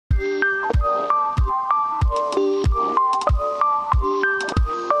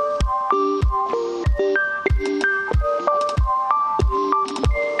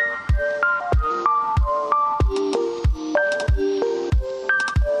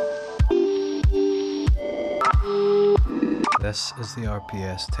This is the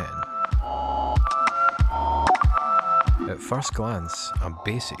RPS-10. At first glance, a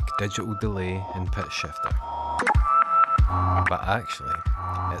basic digital delay and pitch shifter. But actually,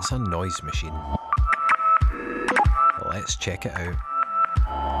 it's a noise machine. Let's check it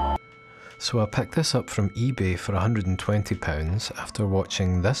out. So I picked this up from eBay for £120 after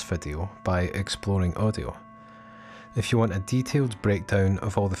watching this video by Exploring Audio. If you want a detailed breakdown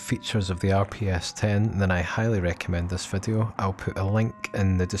of all the features of the RPS-10, then I highly recommend this video. I'll put a link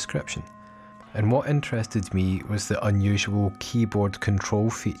in the description. And what interested me was the unusual keyboard control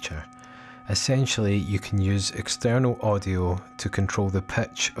feature. Essentially, you can use external audio to control the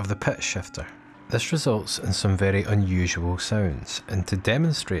pitch of the pitch shifter. This results in some very unusual sounds, and to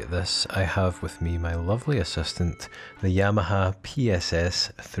demonstrate this I have with me my lovely assistant, the Yamaha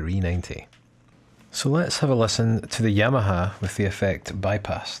PSS 390. So let's have a listen to the Yamaha with the effect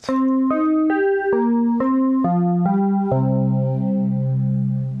bypassed.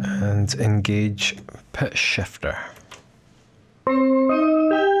 And engage pitch shifter.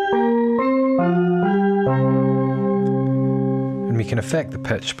 And we can affect the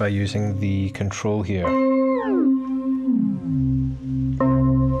pitch by using the control here.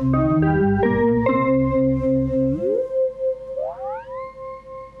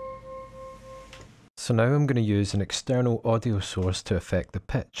 So now I'm going to use an external audio source to affect the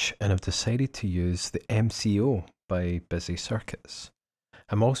pitch, and I've decided to use the MCO by Busy Circuits.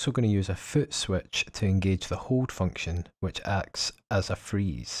 I'm also going to use a foot switch to engage the hold function, which acts as a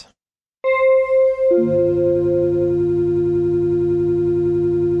freeze.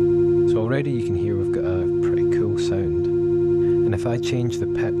 So already you can hear we've got a pretty cool sound. And if I change the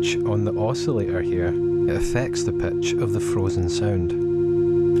pitch on the oscillator here, it affects the pitch of the frozen sound.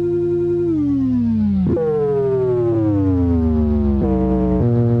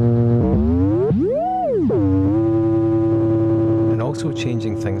 Also,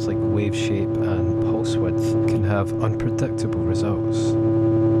 changing things like wave shape and pulse width can have unpredictable results.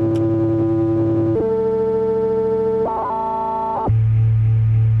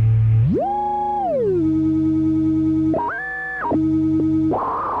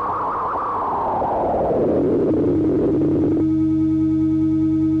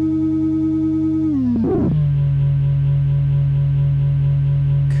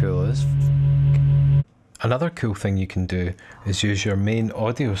 Cool as f***. Another cool thing you can do is use your main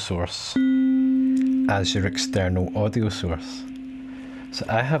audio source as your external audio source. So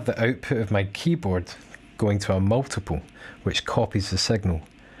I have the output of my keyboard going to a multiple, which copies the signal.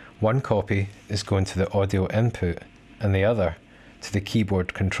 One copy is going to the audio input and the other to the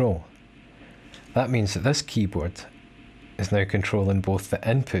keyboard control. That means that this keyboard is now controlling both the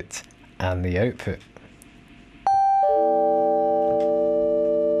input and the output.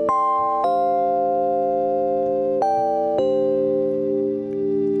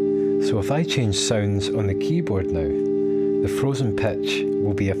 So if I change sounds on the keyboard now, the frozen pitch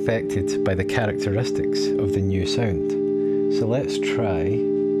will be affected by the characteristics of the new sound. So let's try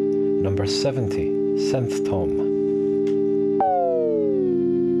number 70, synth tom.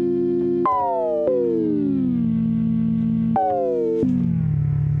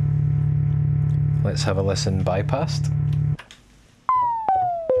 Let's have a listen bypassed.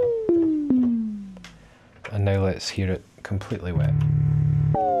 And now let's hear it completely wet.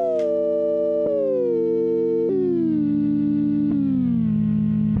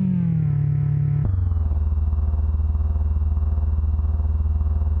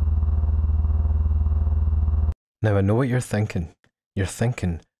 Now I know what you're thinking. You're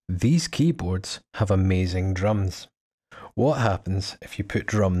thinking, these keyboards have amazing drums. What happens if you put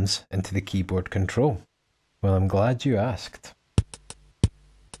drums into the keyboard control? Well, I'm glad you asked.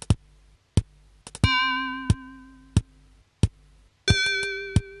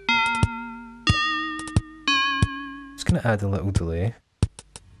 Just going to add a little delay.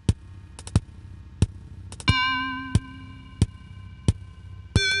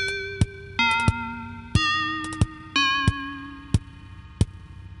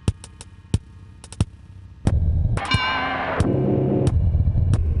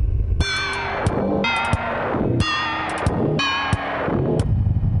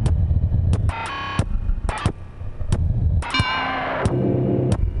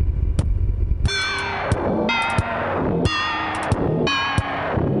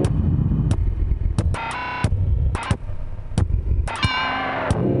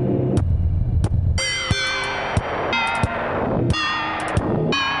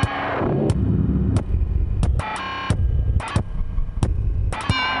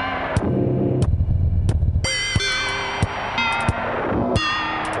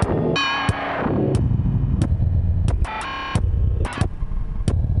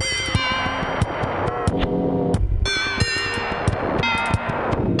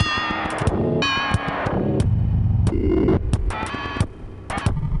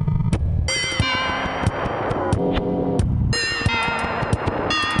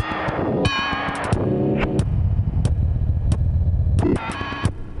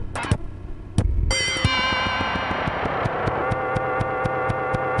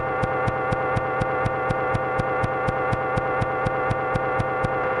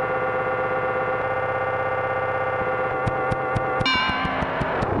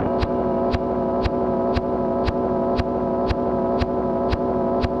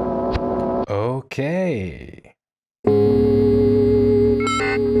 Okay.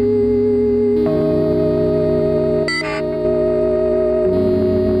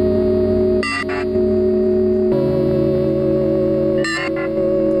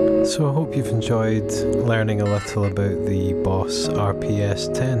 So I hope you've enjoyed learning a little about the BOSS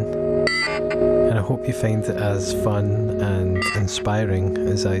RPS-10, and I hope you find it as fun and inspiring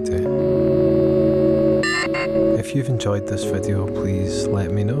as I do. If you've enjoyed this video, please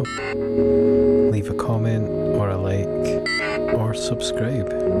let me know. Leave a comment or a like or subscribe,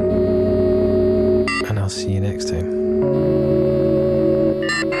 and I'll see you next time.